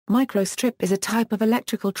Microstrip is a type of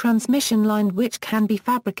electrical transmission line which can be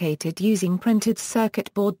fabricated using printed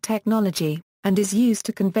circuit board technology, and is used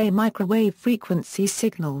to convey microwave frequency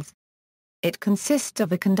signals. It consists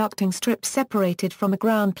of a conducting strip separated from a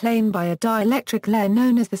ground plane by a dielectric layer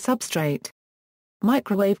known as the substrate.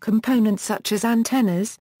 Microwave components such as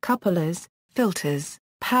antennas, couplers, filters,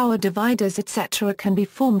 power dividers etc. can be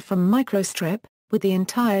formed from microstrip, with the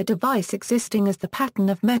entire device existing as the pattern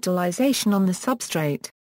of metallization on the substrate.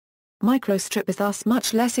 Microstrip is thus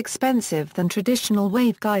much less expensive than traditional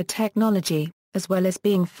waveguide technology, as well as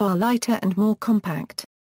being far lighter and more compact.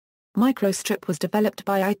 Microstrip was developed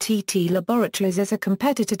by ITT Laboratories as a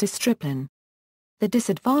competitor to stripline. The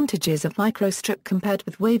disadvantages of microstrip compared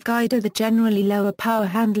with waveguide are the generally lower power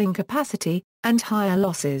handling capacity, and higher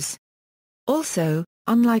losses. Also,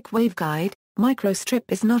 unlike waveguide, microstrip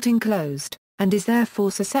is not enclosed, and is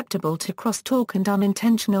therefore susceptible to crosstalk and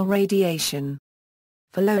unintentional radiation.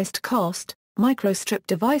 For lowest cost, microstrip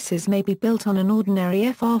devices may be built on an ordinary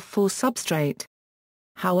FR4 substrate.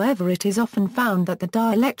 However, it is often found that the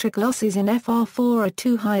dielectric losses in FR4 are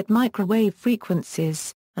too high at microwave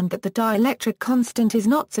frequencies, and that the dielectric constant is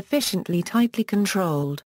not sufficiently tightly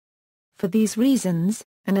controlled. For these reasons,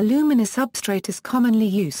 an alumina substrate is commonly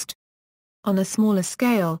used. On a smaller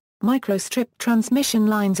scale, microstrip transmission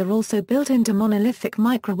lines are also built into monolithic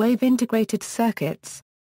microwave integrated circuits.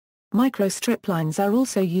 Microstrip lines are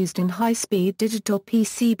also used in high-speed digital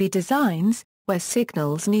PCB designs, where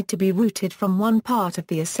signals need to be routed from one part of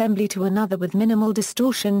the assembly to another with minimal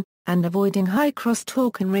distortion, and avoiding high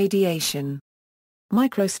crosstalk and radiation.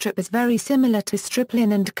 Microstrip is very similar to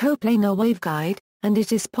stripline and coplanar waveguide, and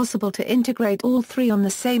it is possible to integrate all three on the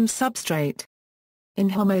same substrate.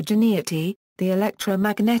 Inhomogeneity: the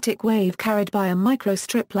electromagnetic wave carried by a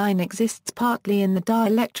microstrip line exists partly in the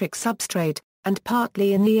dielectric substrate, and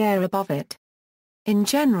partly in the air above it. In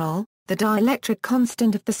general, the dielectric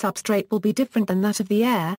constant of the substrate will be different than that of the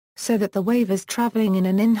air, so that the wave is traveling in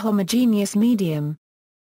an inhomogeneous medium.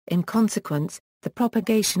 In consequence, the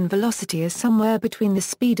propagation velocity is somewhere between the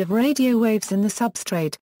speed of radio waves in the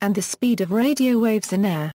substrate, and the speed of radio waves in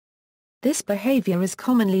air. This behavior is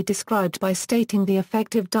commonly described by stating the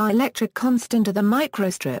effective dielectric constant of the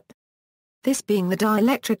microstrip. This being the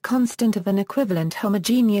dielectric constant of an equivalent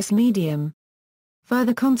homogeneous medium.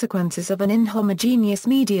 Further consequences of an inhomogeneous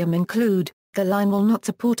medium include, the line will not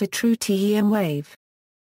support a true TEM wave.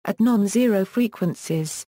 At non-zero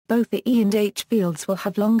frequencies, both the E and H fields will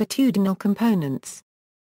have longitudinal components.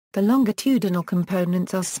 The longitudinal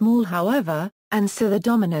components are small however, and so the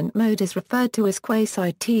dominant mode is referred to as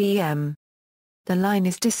quasi-TEM. The line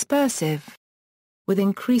is dispersive. With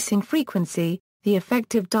increasing frequency, the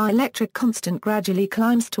effective dielectric constant gradually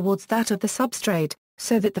climbs towards that of the substrate,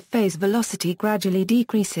 so that the phase velocity gradually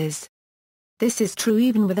decreases. This is true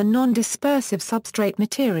even with a non-dispersive substrate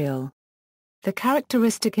material. The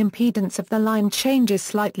characteristic impedance of the line changes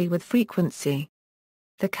slightly with frequency.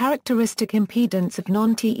 The characteristic impedance of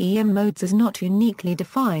non-TEM modes is not uniquely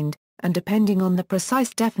defined, and depending on the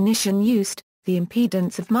precise definition used, the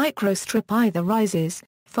impedance of microstrip either rises,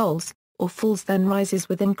 falls, or falls then rises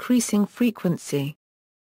with increasing frequency.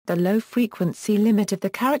 The low-frequency limit of the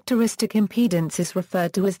characteristic impedance is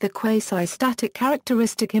referred to as the quasi-static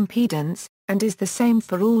characteristic impedance, and is the same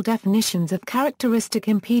for all definitions of characteristic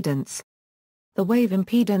impedance. The wave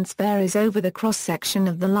impedance varies over the cross-section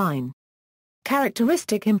of the line.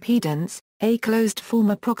 Characteristic impedance, a closed-form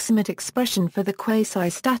approximate expression for the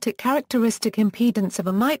quasi-static characteristic impedance of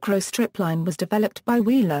a microstrip line, was developed by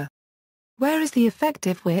Wheeler. Where is the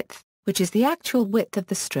effective width, which is the actual width of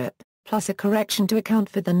the strip, plus a correction to account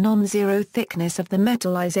for the non-zero thickness of the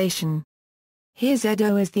metallization. Here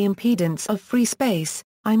ZO is the impedance of free space,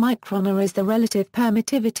 I micron is the relative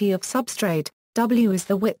permittivity of substrate, W is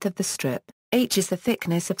the width of the strip, H is the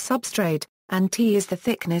thickness of substrate, and T is the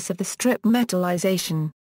thickness of the strip metallization.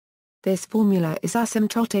 This formula is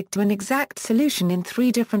asymptotic to an exact solution in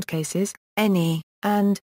three different cases, any,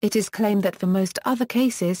 and, it is claimed that for most other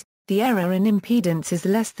cases, the error in impedance is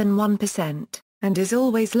less than 1%. And is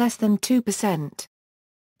always less than 2%.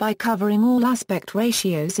 By covering all aspect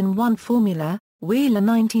ratios in one formula, Wheeler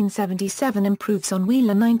 1977 improves on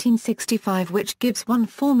Wheeler 1965, which gives one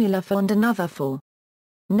formula for and another for.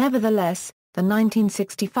 Nevertheless, the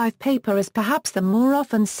 1965 paper is perhaps the more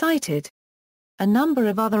often cited. A number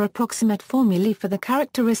of other approximate formulae for the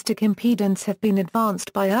characteristic impedance have been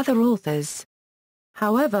advanced by other authors.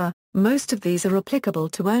 However, most of these are applicable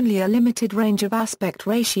to only a limited range of aspect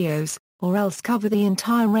ratios, or else cover the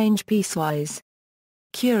entire range piecewise.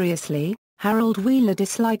 Curiously, Harold Wheeler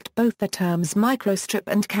disliked both the terms microstrip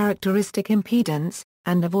and characteristic impedance,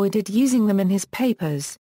 and avoided using them in his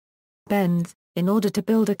papers. bends. In order to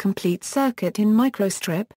build a complete circuit in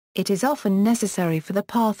microstrip, it is often necessary for the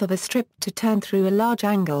path of a strip to turn through a large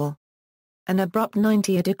angle. An abrupt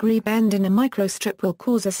 90-degree bend in a microstrip will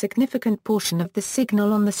cause a significant portion of the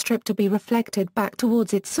signal on the strip to be reflected back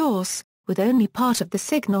towards its source, with only part of the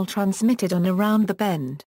signal transmitted on around the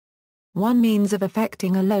bend. One means of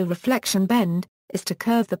affecting a low reflection bend is to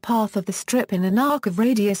curve the path of the strip in an arc of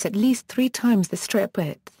radius at least 3 times the strip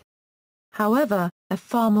width. However, a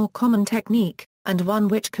far more common technique, and one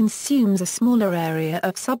which consumes a smaller area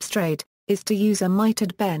of substrate, is to use a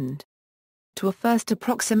mitered bend. To a first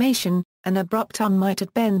approximation, an abrupt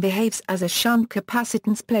unmitered bend behaves as a shunt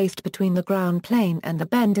capacitance placed between the ground plane and the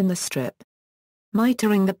bend in the strip.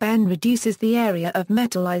 Mitering the bend reduces the area of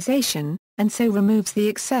metallization, and so removes the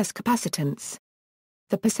excess capacitance.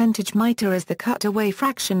 The percentage miter is the cut-away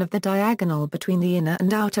fraction of the diagonal between the inner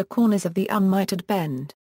and outer corners of the unmitered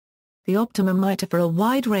bend. The optimum miter for a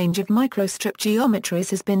wide range of microstrip geometries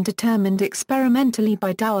has been determined experimentally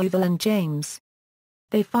by Dowell and James.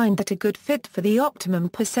 They find that a good fit for the optimum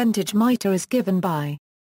percentage miter is given by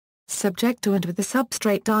subject to and with the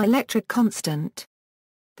substrate dielectric constant.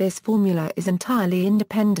 This formula is entirely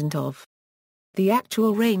independent of the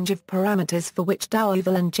actual range of parameters for which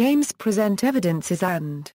Dowell and James present evidence is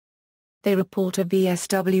and. They report a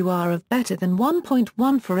VSWR of better than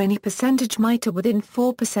 1.1 for any percentage miter within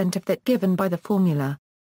 4% of that given by the formula.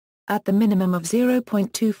 At the minimum of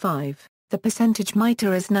 0.25, the percentage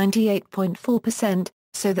miter is 98.4%,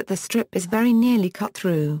 so that the strip is very nearly cut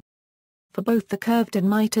through. For both the curved and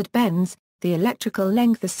mitered bends, the electrical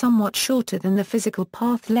length is somewhat shorter than the physical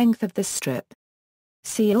path length of the strip.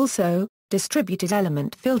 See also, distributed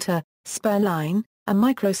element filter, spur line, a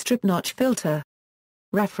microstrip notch filter.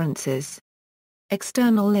 References.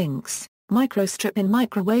 External links, Microstrip in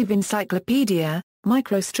Microwave Encyclopedia,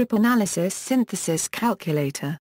 Microstrip Analysis Synthesis Calculator.